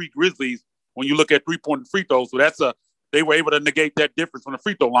 +3 Grizzlies when you look at 3-point free throws. So they were able to negate that difference on the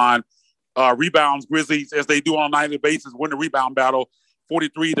free throw line. Rebounds, Grizzlies, as they do on a nightly basis, win the rebound battle,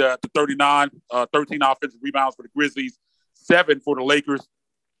 43 to 39, 13 offensive rebounds for the Grizzlies, 7 for the Lakers.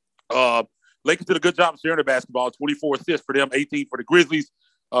 Lakers did a good job sharing the basketball, 24 assists for them, 18 for the Grizzlies,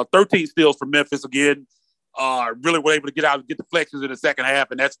 13 steals for Memphis again. Really were able to get out and get the flexes in the second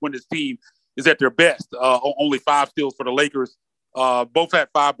half, and that's when this team is at their best. Only 5 steals for the Lakers. Both had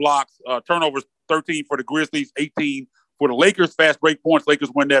 5 blocks. Turnovers, 13 for the Grizzlies, 18 for the Lakers. Fast break points,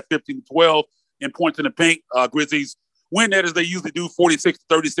 Lakers win that 15-12. In points in the paint, Grizzlies win that as they usually do,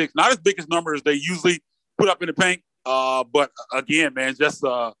 46-36. Not as big as numbers as they usually put up in the paint. But again, man, just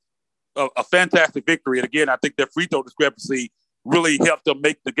a fantastic victory. And again, I think that free throw discrepancy really helped them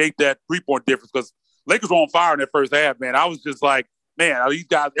negate that 3-point difference, because Lakers were on fire in that first half, man. I was just like, man, are these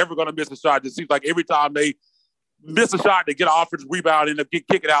guys ever going to miss a shot? It seems like every time they miss a shot, they get an offensive rebound and they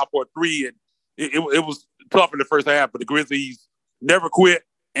kick it out for a 3. And it was tough in the first half, but the Grizzlies never quit.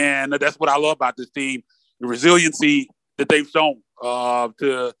 And that's what I love about this team, the resiliency that they've shown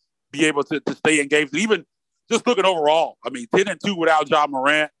to be able to stay engaged. And even just looking overall, I mean, 10-2 without Ja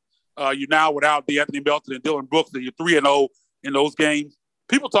Morant. You're now without DeAnthony Melton and Dylan Brooks, and you're 3-0 in those games.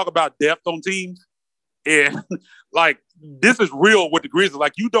 People talk about depth on teams, and like, this is real with the Grizzlies.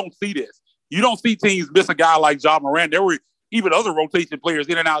 Like, you don't see this. You don't see teams miss a guy like Ja Morant. There were even other rotation players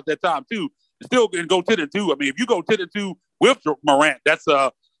in and out at that time too. Still can go 10-2. I mean, if you go 10-2 with Morant, that's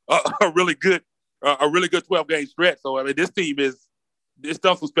a really good 12-game stretch. So I mean, this team it's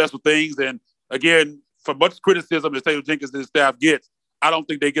done some special things. And again, for much criticism that Taylor Jenkins and his staff gets, I don't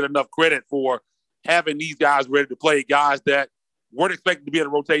think they get enough credit for having these guys ready to play, guys that weren't expected to be in a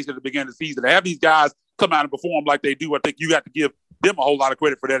rotation at the beginning of the season. To have these guys come out and perform like they do, I think you got to give them a whole lot of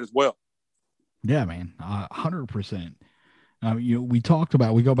credit for that as well. Yeah, man, 100%. We talked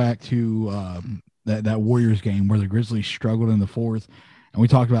about, we go back to that Warriors game where the Grizzlies struggled in the fourth, and we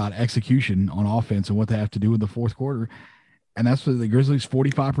talked about execution on offense and what they have to do in the fourth quarter. And that's for the Grizzlies,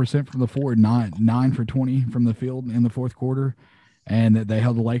 45% from the floor, 9 for 20 from the field in the fourth quarter. And they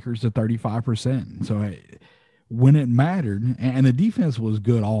held the Lakers to 35%. So when it mattered, and the defense was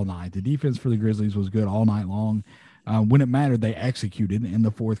good all night. The defense for the Grizzlies was good all night long. When it mattered, they executed in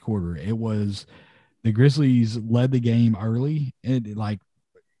the fourth quarter. It was the Grizzlies led the game early.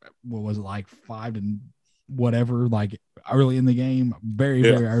 What was it, like 5 and whatever, like early in the game, very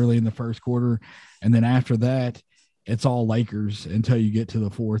early in the first quarter. And then after that, it's all Lakers until you get to the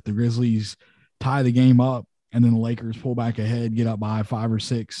fourth. The Grizzlies tie the game up, and then the Lakers pull back ahead, get up by 5 or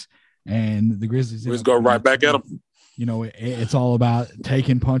 6, and the Grizzlies just go right back at them. It's all about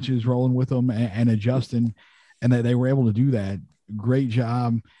taking punches, rolling with them, and adjusting, and they were able to do that. Great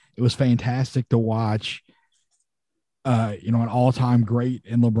job. It was fantastic to watch. An all-time great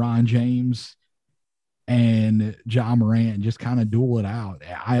in LeBron James and Ja Morant just kind of duel it out.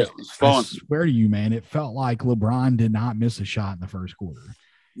 It was fun. I swear to you, man, it felt like LeBron did not miss a shot in the first quarter.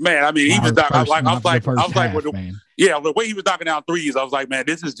 Man, I mean, he was the way he was knocking down threes, I was like, man,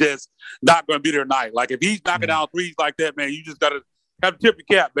 this is just not going to be their night. Like, if he's knocking down threes like that, man, you just got to have to tip your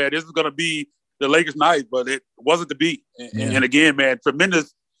cap, man. This is going to be the Lakers' night, but it wasn't to be. And again, man,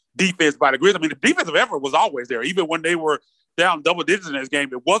 tremendous defense by the Grizzlies. I mean, the defensive effort was always there, even when they were down double digits in this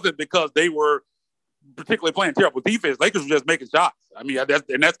game. It wasn't because they were particularly playing terrible defense. Lakers were just making shots. I mean,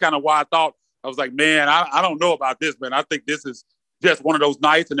 that's kind of why I was like, man, I don't know about this, man. I think this is just one of those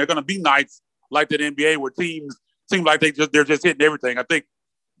nights, and they're going to be nights like that NBA where teams seem like they're just hitting everything. I think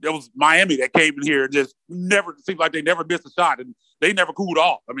there was Miami that came in here and just never seemed like they never missed a shot, and they never cooled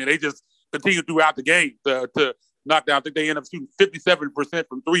off. I mean, they just continued throughout the game to knock down. I think they ended up shooting 57%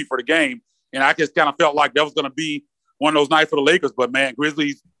 from 3 for the game, and I just kind of felt like that was going to be one of those nights for the Lakers. But man,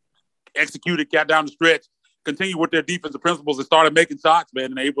 Grizzlies executed, got down the stretch, continued with their defensive principles, and started making shots, man,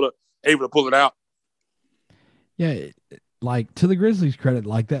 and able to pull it out. Yeah. Like, to the Grizzlies' credit,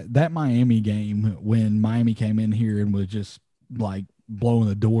 like that Miami game, when Miami came in here and was just like blowing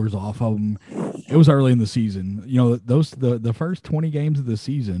the doors off of them, it was early in the season. The first 20 games of the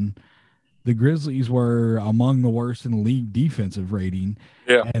season, the Grizzlies were among the worst in the league defensive rating.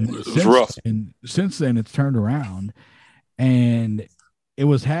 Yeah, and it was rough. And since then, it's turned around, and it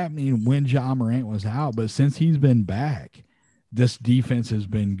was happening when Ja Morant was out. But since he's been back, this defense has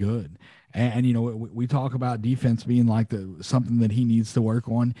been good. And we talk about defense being like something that he needs to work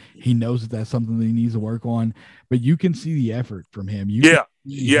on. He knows that's something that he needs to work on. But you can see the effort from him.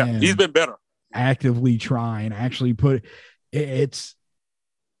 He's been better. Actively trying, actually put it's.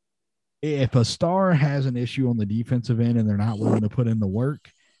 If a star has an issue on the defensive end and they're not willing to put in the work,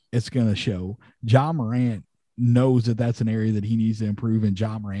 it's going to show. Ja Morant knows that that's an area that he needs to improve, and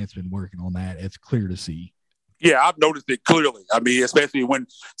Ja Morant's been working on that. It's clear to see. Yeah, I've noticed it clearly. I mean, especially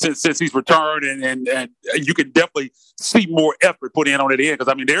since he's returned, and you can definitely see more effort put in on it end.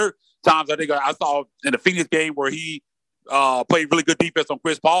 Because I mean, there are times I think I saw in the Phoenix game where he played really good defense on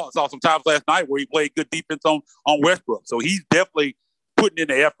Chris Paul. I saw some times last night where he played good defense on Westbrook. So he's definitely putting in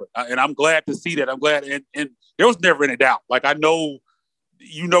the effort, and I'm glad to see that. I'm glad, and there was never any doubt. Like I know,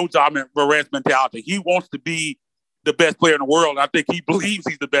 Ja Morant's mentality. He wants to be the best player in the world. I think he believes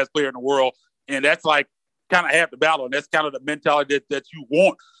he's the best player in the world, and that's like kind of half the battle. And that's kind of the mentality that you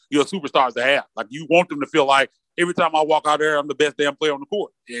want your superstars to have. Like you want them to feel like every time I walk out there, I'm the best damn player on the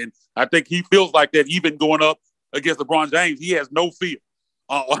court. And I think he feels like that even going up against LeBron James. He has no fear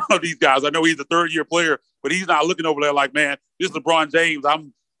of these guys. I know he's a third-year player, but he's not looking over there like, man, this is LeBron James.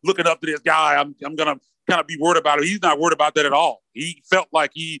 I'm looking up to this guy. I'm going to kind of be worried about it. He's not worried about that at all. He felt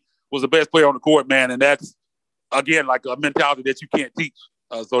like he was the best player on the court, man. And that's, again, like a mentality that you can't teach.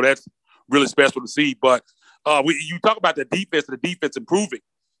 So that's really special to see. But you talk about the defense improving.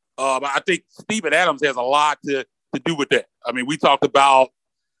 I think Steven Adams has a lot to do with that. I mean, we talked about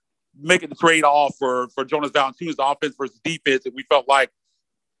making the trade-off for Jonas Valanciunas' offense versus defense, and we felt like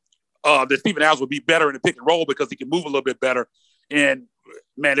that Steven Adams would be better in the pick and roll because he can move a little bit better. And,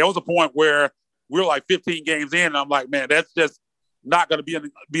 man, there was a point where we were like 15 games in, and I'm like, man, that's just not going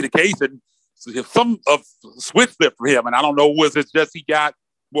to be the case. And some of switch flipped for him, and I don't know, was it just he got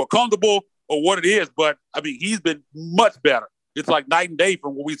more comfortable or what it is, but, I mean, he's been much better. It's like night and day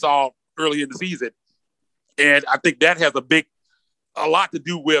from what we saw early in the season. And I think that has a lot to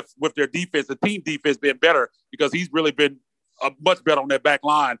do with their defense, the team defense being better, because he's really been much better on that back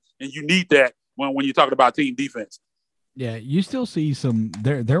line, and you need that when you're talking about team defense. Yeah, you still see some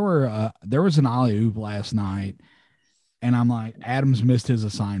there was an alley-oop last night, and I'm like, Adams missed his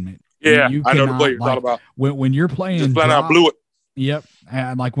assignment. Yeah, I know the play you're talking about. When you're playing just flat out blew it. Yep.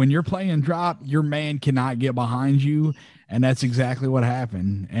 And like when you're playing drop, your man cannot get behind you. And that's exactly what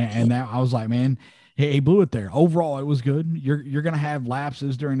happened. And that I was like, man, he blew it there. Overall, it was good. You're going to have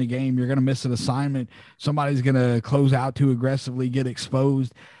lapses during the game. You're going to miss an assignment. Somebody's going to close out too aggressively, get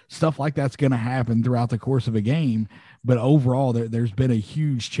exposed. Stuff like that's going to happen throughout the course of a game. But overall, there's been a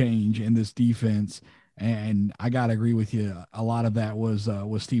huge change in this defense. And I got to agree with you. A lot of that was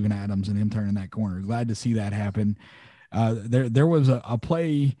Steven Adams and him turning that corner. Glad to see that happen. There was a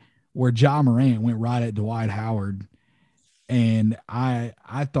play where Ja Morant went right at Dwight Howard, and I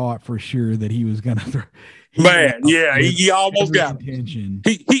thought for sure that he was going to throw. He almost got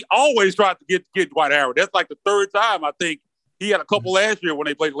it. He always tried to get Dwight Howard. That's like the third time I think he had a couple last year when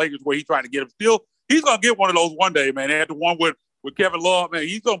they played the Lakers where he tried to get him. Still, he's going to get one of those one day, man. They had the one with Kevin Love, man.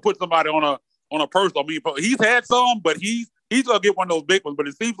 He's going to put somebody on a personal. I mean, he's had some, but he's going to get one of those big ones. But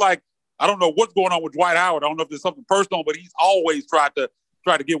it seems like I don't know what's going on with Dwight Howard. I don't know if there's something personal, but he's always tried to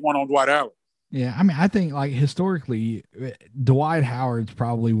get one on Dwight Howard. Yeah, I mean, I think like historically, Dwight Howard's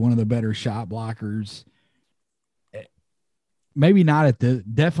probably one of the better shot blockers. Maybe not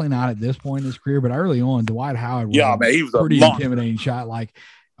definitely not at this point in his career, but early on, Dwight Howard was he was pretty intimidating shot. Like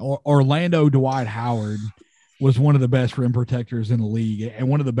Orlando Dwight Howard was one of the best rim protectors in the league and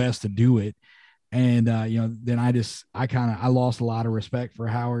one of the best to do it. And then I lost a lot of respect for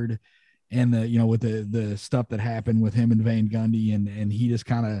Howard. And with the stuff that happened with him and Van Gundy, and he just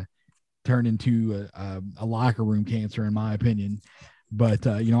kind of turned into a locker room cancer, in my opinion. But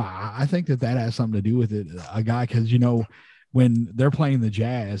I think that has something to do with it. A guy, because when they're playing the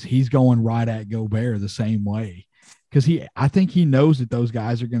Jazz, he's going right at Gobert the same way, because I think he knows that those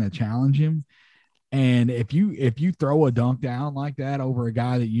guys are going to challenge him. And if you throw a dunk down like that over a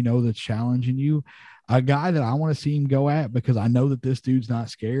guy that that's challenging you. A guy that I want to see him go at, because I know that this dude's not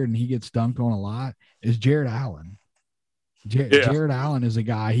scared and he gets dunked on a lot, is Jared Allen. Jared Allen is a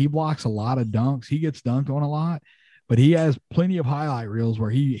guy, he blocks a lot of dunks. He gets dunked on a lot, but he has plenty of highlight reels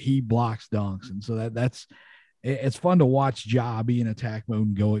where he blocks dunks. And so it's fun to watch Ja be in attack mode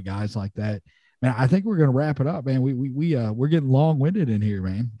and go at guys like that. Man, I think we're going to wrap it up, man. We're getting long-winded in here,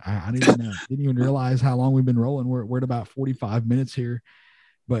 man. I didn't even realize how long we've been rolling. We're at about 45 minutes here.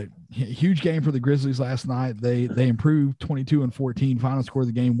 But huge game for the Grizzlies last night. They improved 22-14. Final score of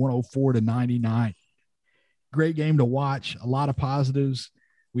the game 104-99. Great game to watch. A lot of positives.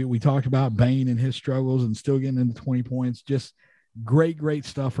 We talked about Bane and his struggles and still getting into 20 points. Just great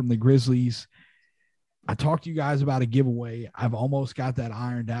stuff from the Grizzlies. I talked to you guys about a giveaway. I've almost got that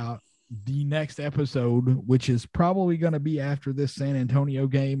ironed out. The next episode, which is probably going to be after this San Antonio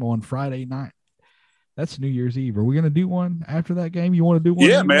game on Friday night. That's New Year's Eve. Are we going to do one after that game? You want to do one?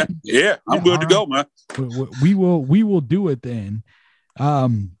 Yeah, man. Yeah, I'm good to go, man. We will do it then.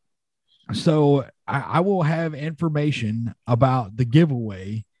 So I will have information about the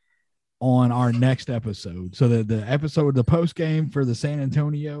giveaway on our next episode. So the episode, the post game for the San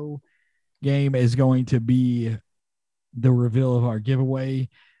Antonio game is going to be the reveal of our giveaway.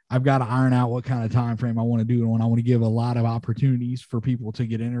 I've got to iron out what kind of time frame I want to do, and I want to give a lot of opportunities for people to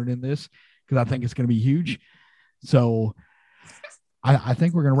get entered in this because I think it's going to be huge. So I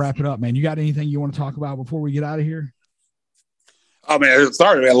think we're going to wrap it up, man. You got anything you want to talk about before we get out of here? Oh, man,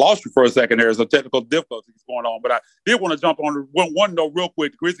 sorry, I lost you for a second there. There's some technical difficulties going on, but I did want to jump on one note real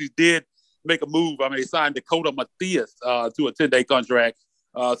quick. The Grizzlies did make a move. I mean, they signed Dakota Mathias to a 10-day contract.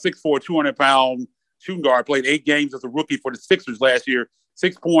 6'4", 200-pound shooting guard, played 8 games as a rookie for the Sixers last year,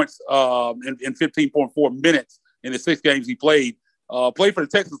 6 points in 15.4 minutes in the 6 games he played. Played for the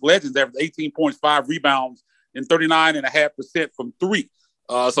Texas Legends, averaged 18 points, 5 rebounds, and 39.5% from 3.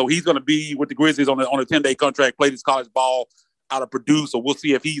 So he's going to be with the Grizzlies on a 10-day contract, played his college ball out of Purdue. So we'll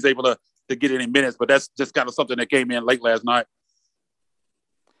see if he's able to get any minutes, but that's just kind of something that came in late last night.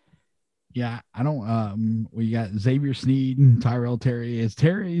 Yeah, I don't. We got Xavier Sneed and Tyrell Terry. Is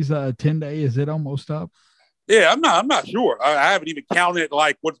Terry's 10-day? Is it almost up? Yeah, I'm not sure. I haven't even counted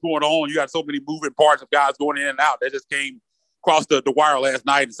like what's going on. You got so many moving parts of guys going in and out. That just came across the wire last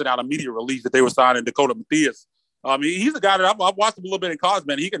night and sent out a media release that they were signing Dakota Mathias. He's a guy that I've watched him a little bit in college,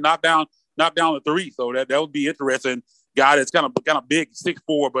 man. He can knock down the three, so that would be interesting. Guy that's kind of big,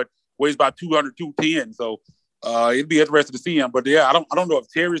 6'4", but weighs about 200, 210. So it'd be interesting to see him. But yeah, I don't know if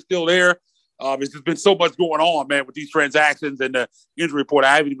Terry's still there. It's just been so much going on, man, with these transactions and the injury report.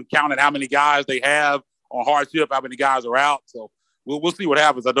 I haven't even counted how many guys they have on hardship, how many guys are out. So we'll see what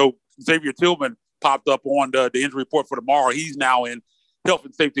happens. I know Xavier Tillman popped up on the injury report for tomorrow. He's now in health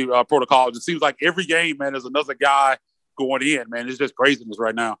and safety protocols. It seems like every game, man, there's another guy going in, man. It's just craziness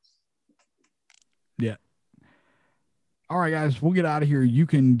right now. Yeah. All right, guys, we'll get out of here. You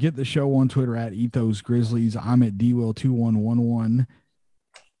can get the show on Twitter at Ethos Grizzlies. I'm at DWill2111.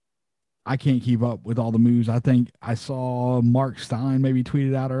 I can't keep up with all the moves. I think I saw Mark Stein maybe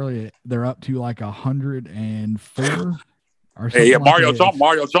tweeted out earlier. They're up to like 104. Hey, yeah, Mario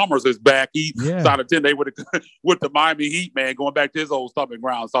Chalmers is back. He signed a 10-day with the Miami Heat, man, going back to his old stomping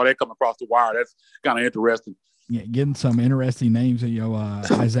ground. Saw that come across the wire. That's kind of interesting. Yeah, getting some interesting names.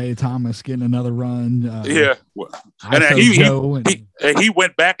 Isaiah Thomas getting another run. And he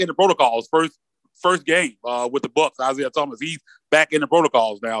went back into protocols first game with the Bucks. Isaiah Thomas, he's back in the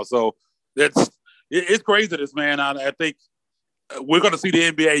protocols now. So it's craziness, man. I think we're going to see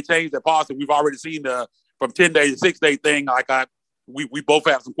the NBA change that policy. We've already seen the from 10-day to 6-day thing. We both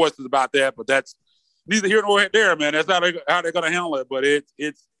have some questions about that, but that's neither here nor there, man. That's how they're going to handle it. But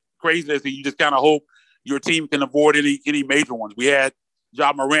it's craziness, and you just kind of hope your team can avoid any major ones. We had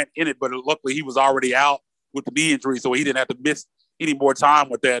Ja Morant in it, but luckily he was already out with the knee injury, so he didn't have to miss any more time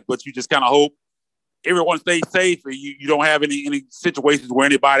with that. But you just kind of hope everyone stays safe and you don't have any situations where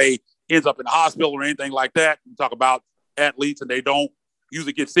anybody ends up in the hospital or anything like that. You talk about athletes and they don't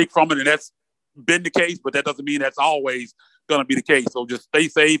usually get sick from it, and that's been the case, but that doesn't mean that's always going to be the case. So just stay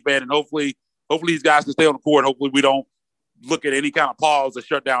safe, man, and hopefully these guys can stay on the court. Hopefully we don't look at any kind of pause or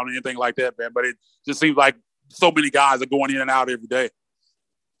shutdown or anything like that, man. But it just seems like so many guys are going in and out every day.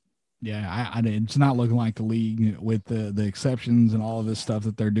 Yeah, it's not looking like the league with the exceptions and all of this stuff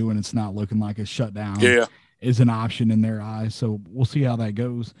that they're doing. It's not looking like a shutdown is an option in their eyes. So we'll see how that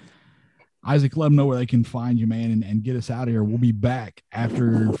goes. Isaac, let them know where they can find you, man, and get us out of here. We'll be back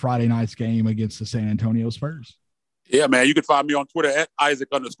after Friday night's game against the San Antonio Spurs. Yeah, man. You can find me on Twitter at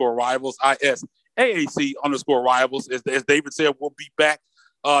Isaac_Rivals, ISAAC_Rivals. As David said, we'll be back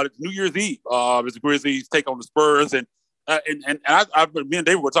New Year's Eve as the Grizzlies take on the Spurs. And me and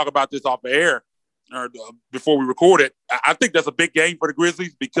David were talking about this off the air before we recorded. I think that's a big game for the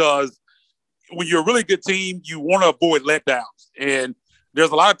Grizzlies because when you're a really good team, you want to avoid letdowns. And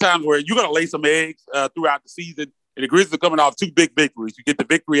there's a lot of times where you're going to lay some eggs throughout the season, and the Grizzlies are coming off 2 big victories. You get the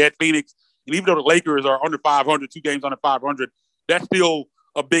victory at Phoenix, and even though the Lakers are under 500, 2 games under 500, that's still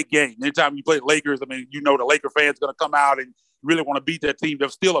a big game. Anytime you play the Lakers, I mean, you know the Laker fans are going to come out and really want to beat that team.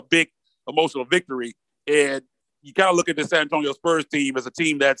 There's still a big emotional victory. And you kind of look at the San Antonio Spurs team as a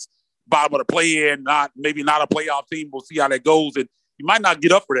team that's bottom of the play-in, maybe not a playoff team. We'll see how that goes. And you might not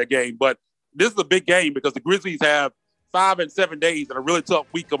get up for that game, but this is a big game because the Grizzlies have 5 and 7 days and a really tough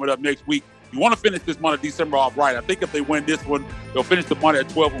week coming up next week. You want to finish this month of December off right. I think if they win this one, they'll finish the month at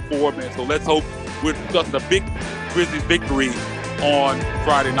 12-4, man. So let's hope we're discussing a big Grizzlies victory on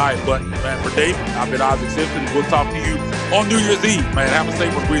Friday night. But, man, for Dave, I've been Isaac Simpson. We'll talk to you on New Year's Eve, man. Have a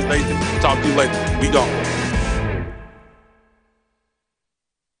safe one, Grizzlies Nation. Talk to you later. We go.